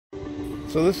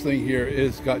So this thing here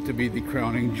is got to be the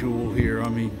crowning jewel here. I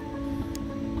mean,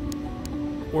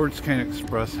 words can't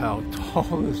express how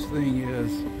tall this thing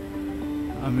is.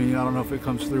 I mean, I don't know if it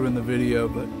comes through in the video,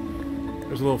 but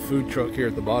there's a little food truck here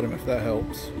at the bottom if that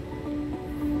helps.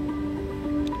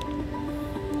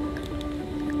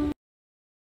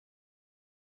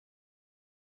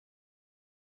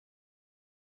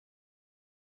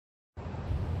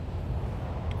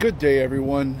 Good day,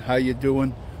 everyone. How you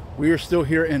doing? We are still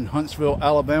here in Huntsville,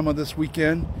 Alabama this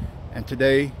weekend, and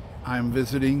today I'm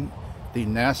visiting the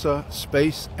NASA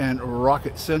Space and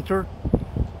Rocket Center.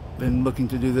 Been looking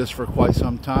to do this for quite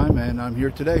some time, and I'm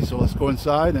here today, so let's go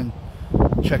inside and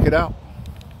check it out.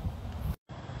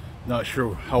 Not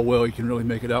sure how well you can really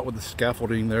make it out with the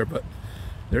scaffolding there, but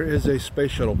there is a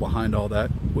space shuttle behind all that,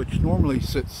 which normally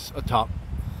sits atop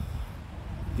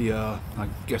the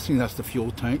I'm guessing that's the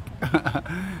fuel tank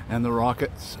and the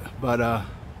rockets, but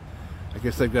I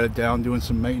guess they've got it down doing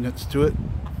some maintenance to it.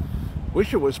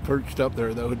 Wish it was perched up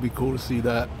there. That would be cool to see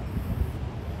that.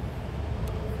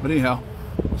 But anyhow,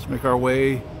 let's make our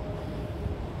way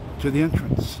to the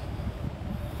entrance.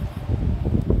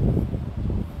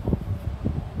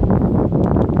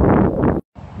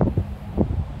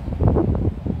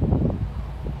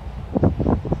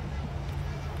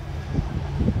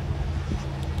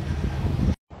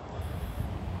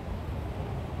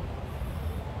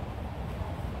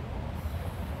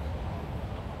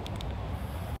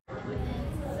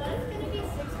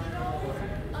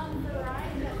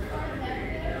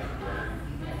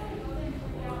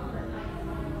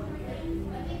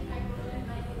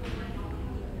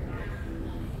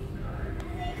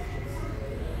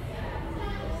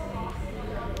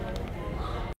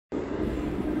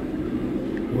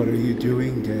 What are you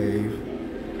doing, Dave?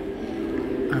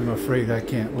 I'm afraid I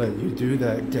can't let you do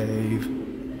that, Dave.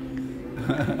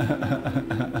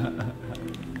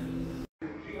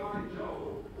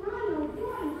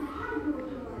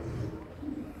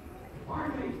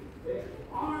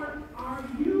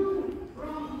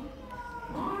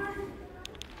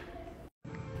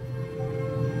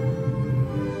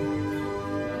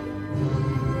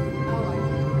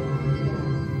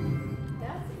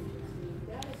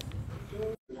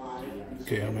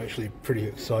 Okay, I'm actually pretty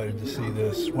excited to see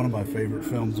this. One of my favorite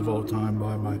films of all time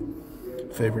by my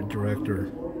favorite director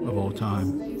of all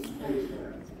time.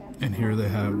 And here they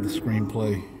have the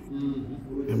screenplay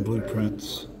and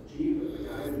blueprints.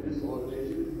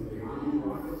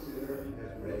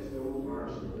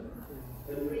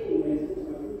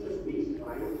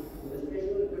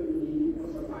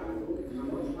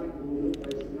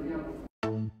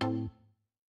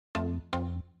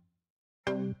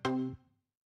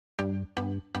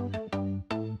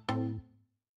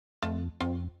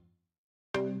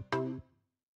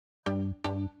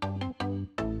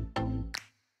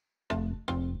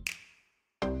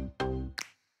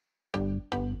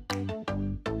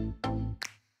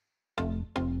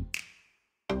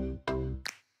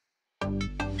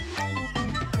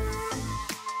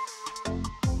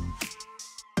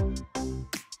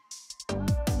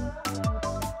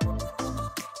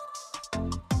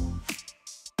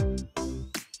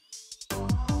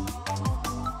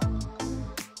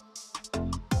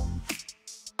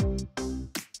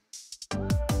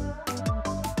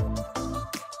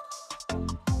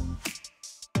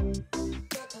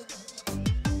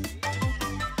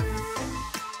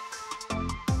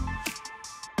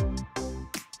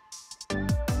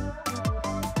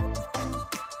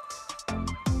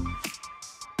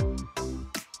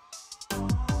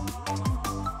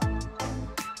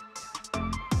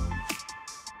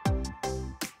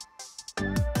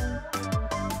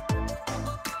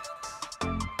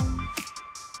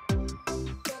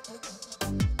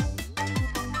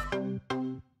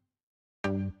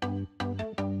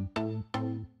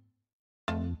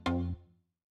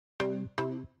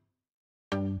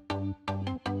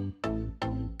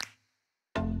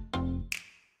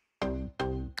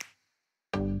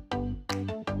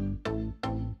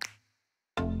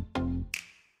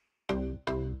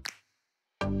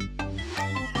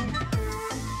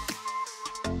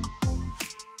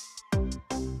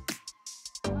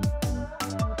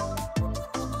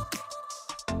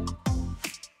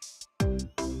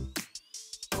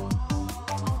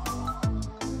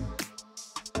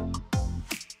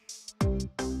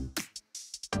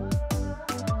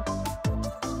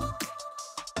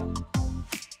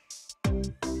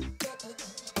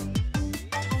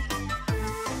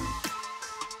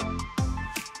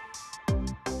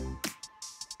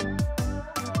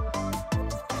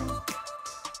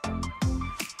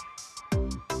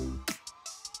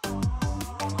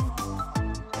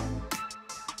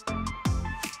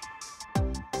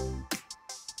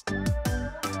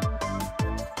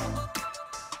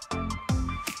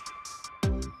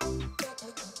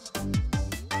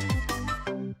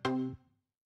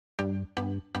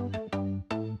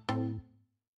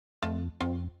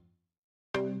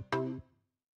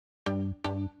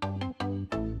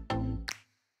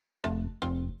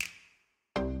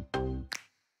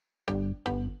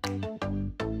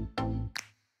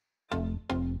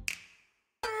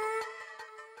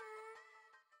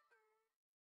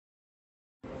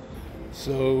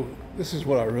 So this is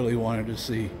what I really wanted to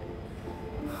see.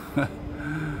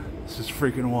 This is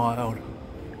freaking wild.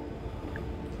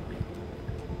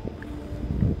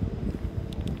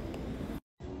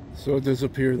 So it does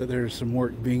appear that there's some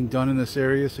work being done in this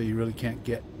area, so you really can't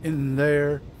get in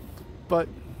there. But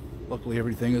luckily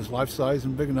everything is life-size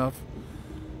and big enough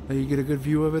that you get a good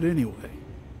view of it anyway.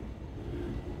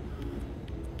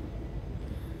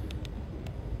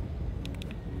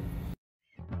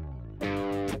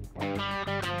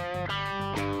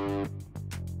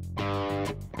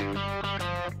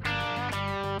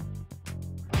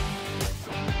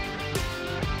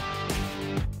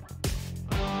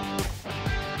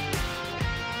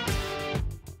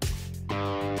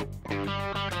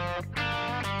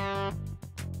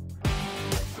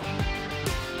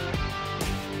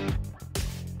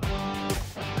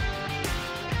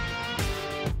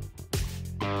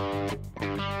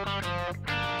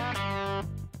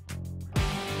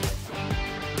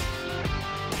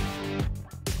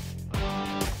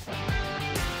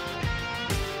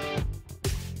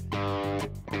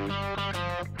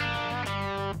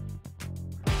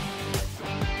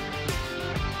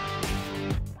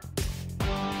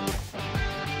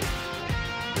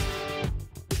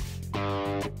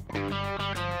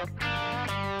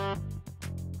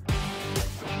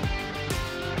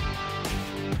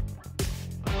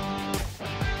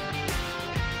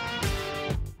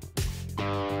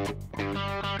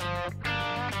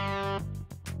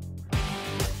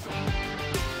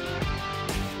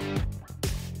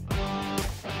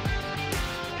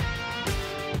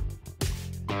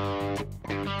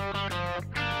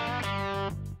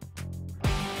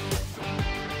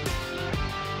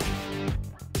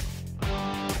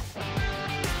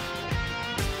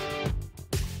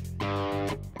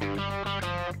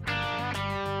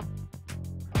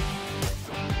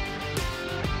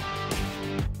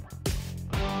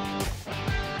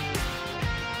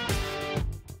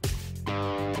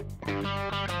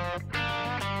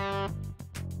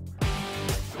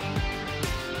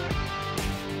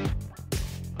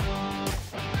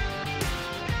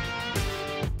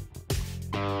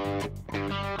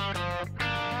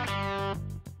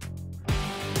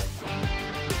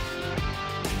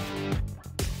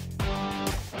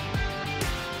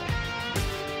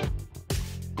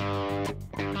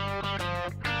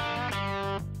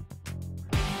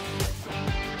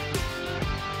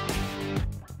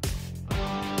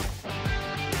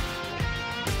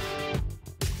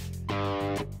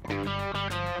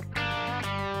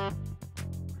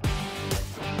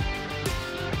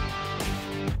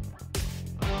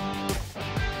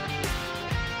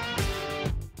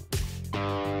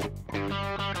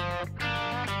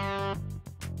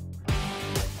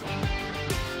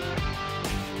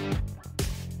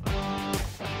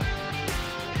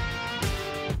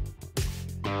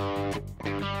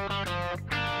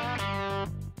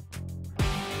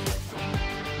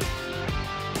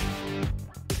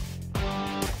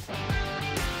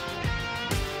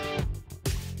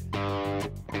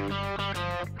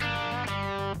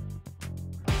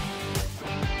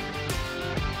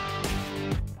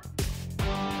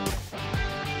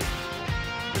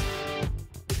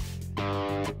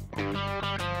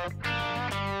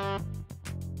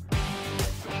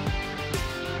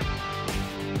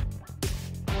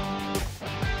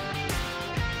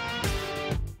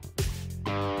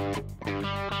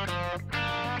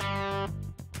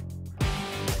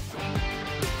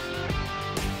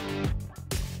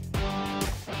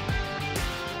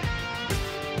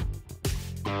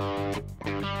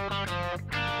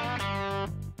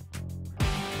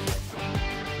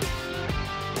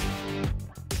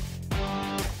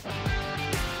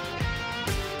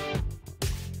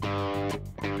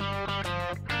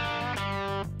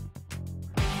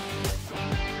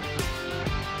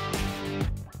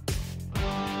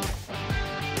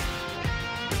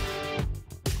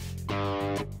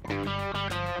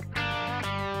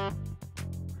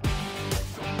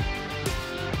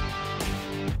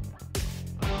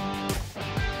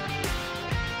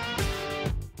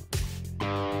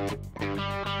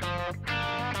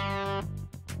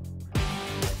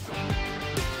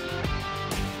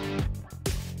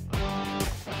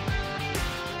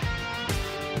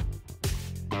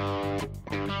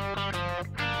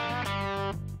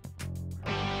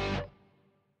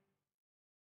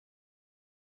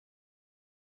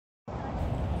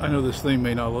 I know this thing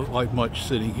may not look like much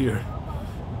sitting here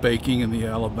baking in the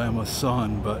Alabama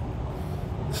sun, but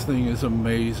this thing is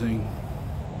amazing.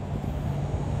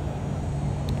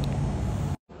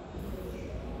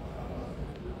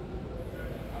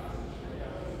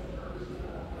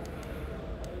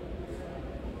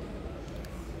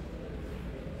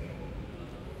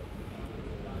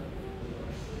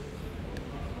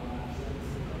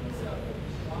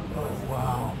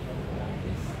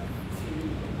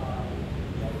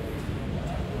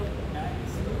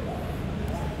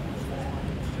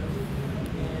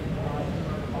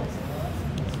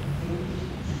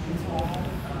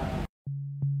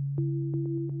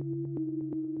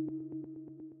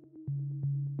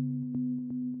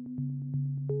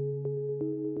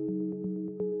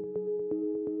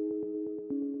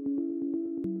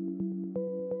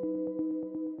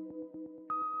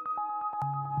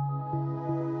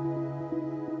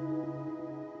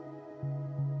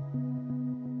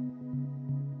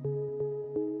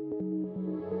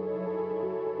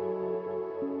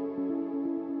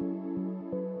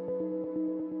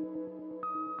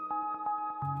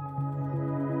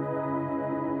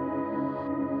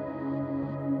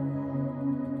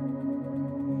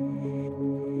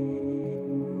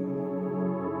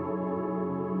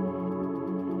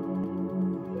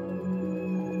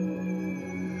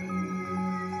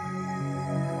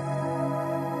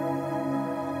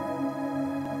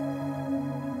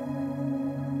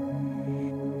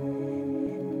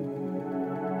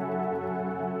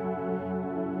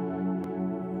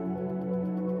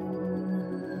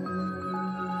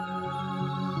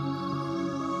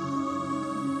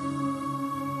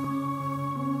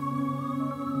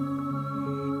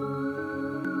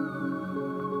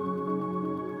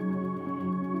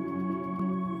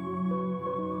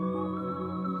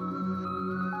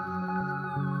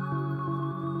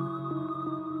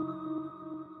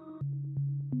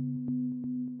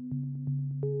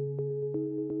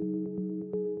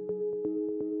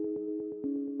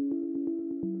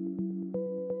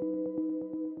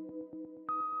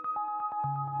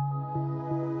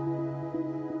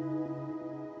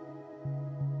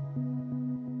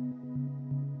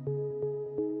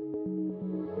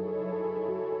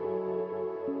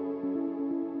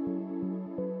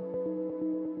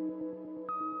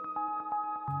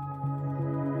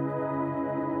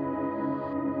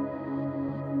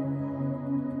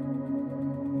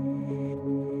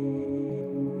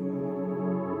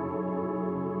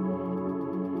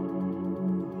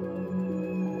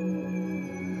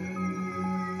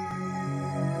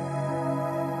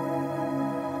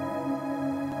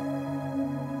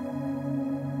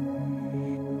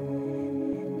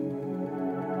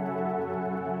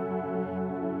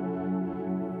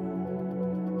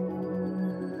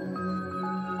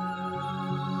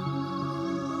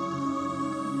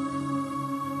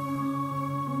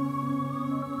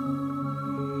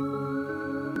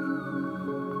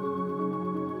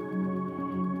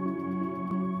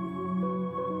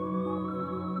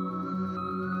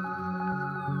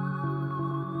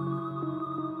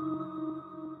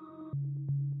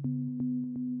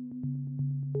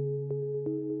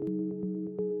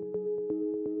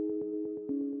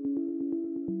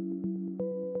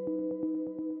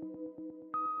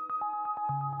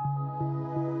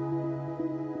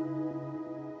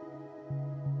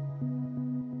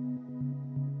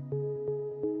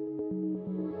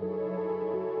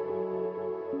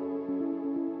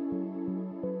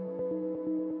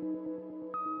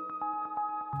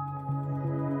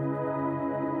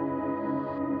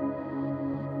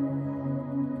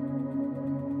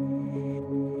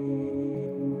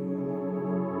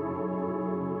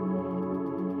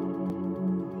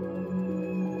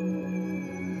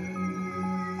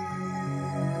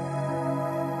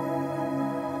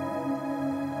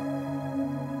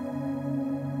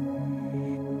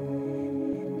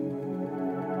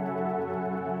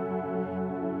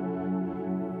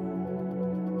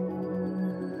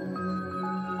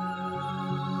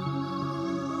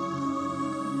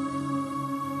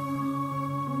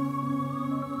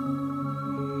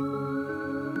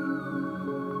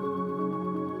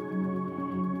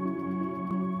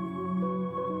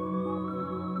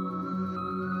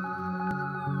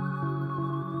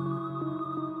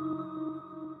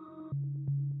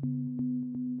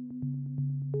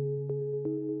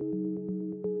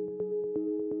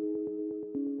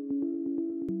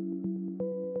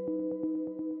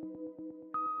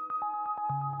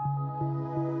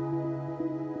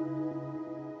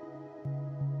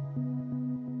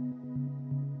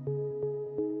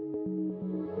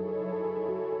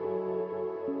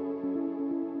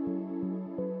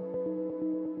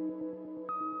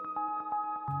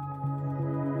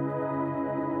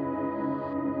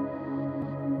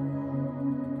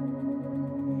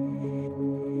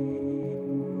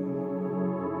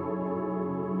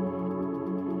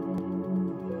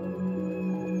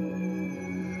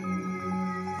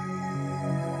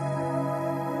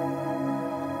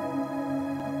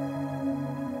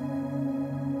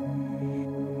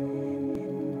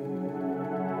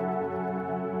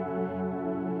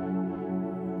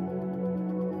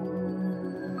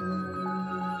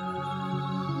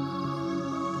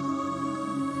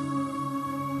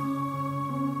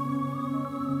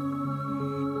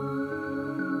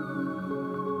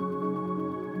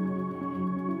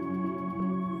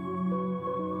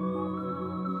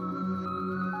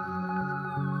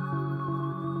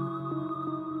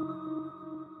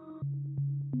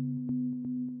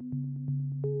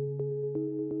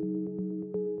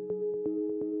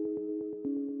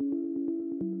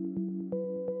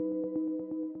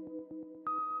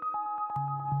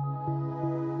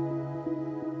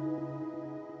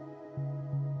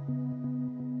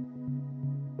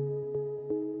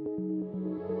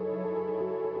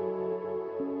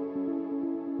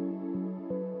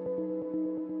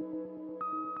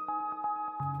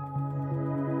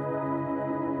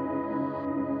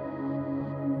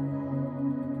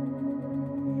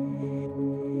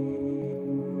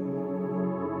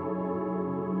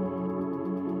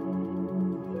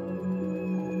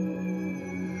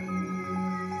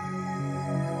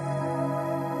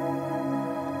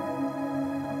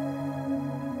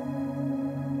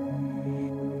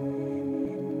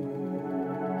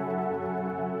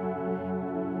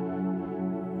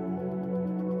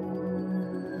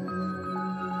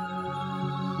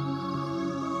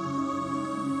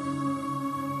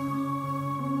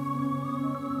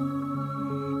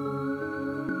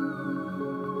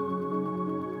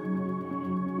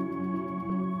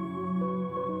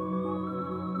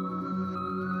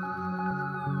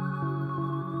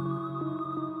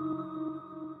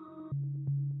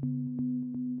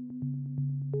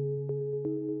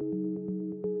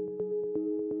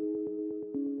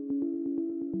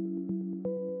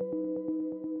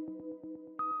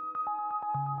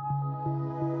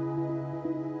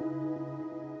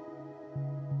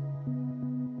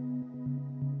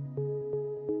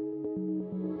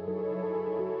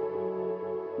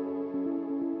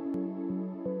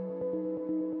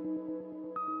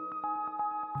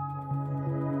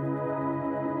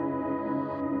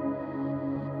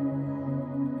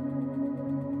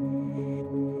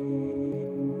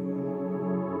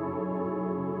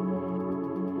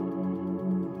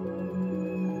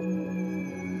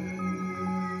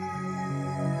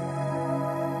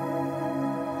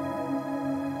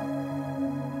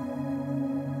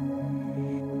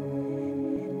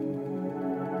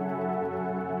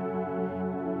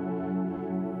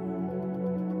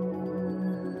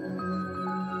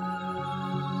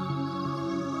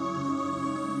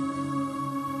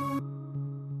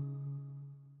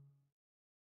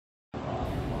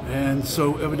 And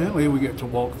so evidently we get to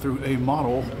walk through a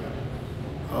model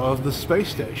of the space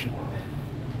station.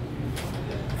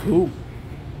 Cool.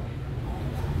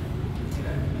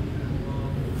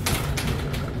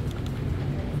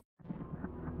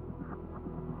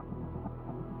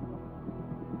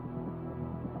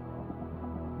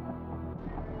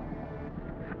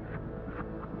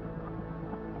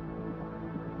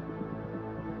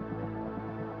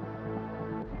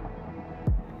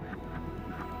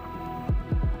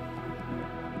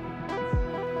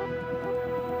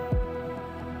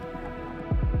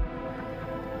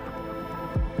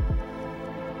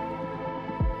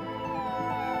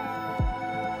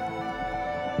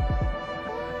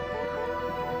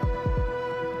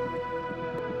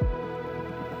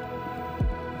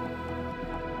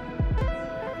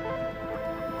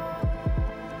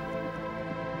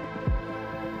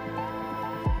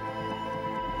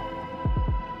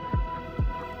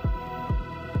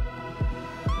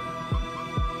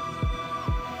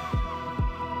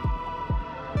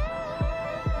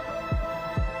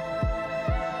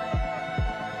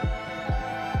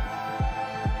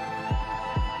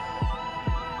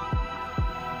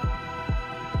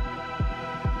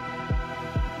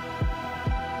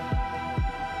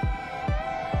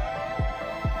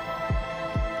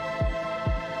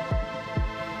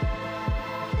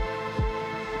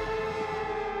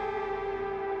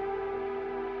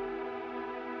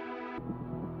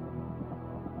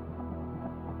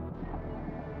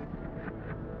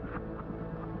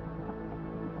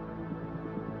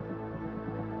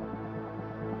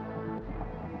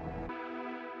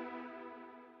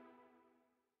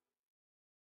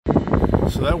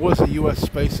 So that was the U.S.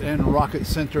 Space and Rocket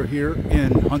Center here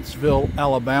in Huntsville,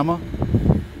 Alabama.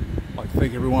 I'd like to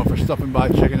thank everyone for stopping by,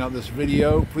 checking out this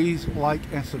video. Please like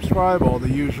and subscribe, all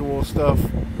the usual stuff.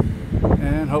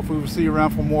 And hopefully we'll see you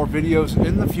around for more videos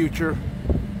in the future.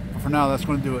 But for now, that's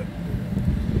going to do it.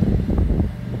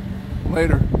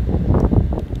 Later.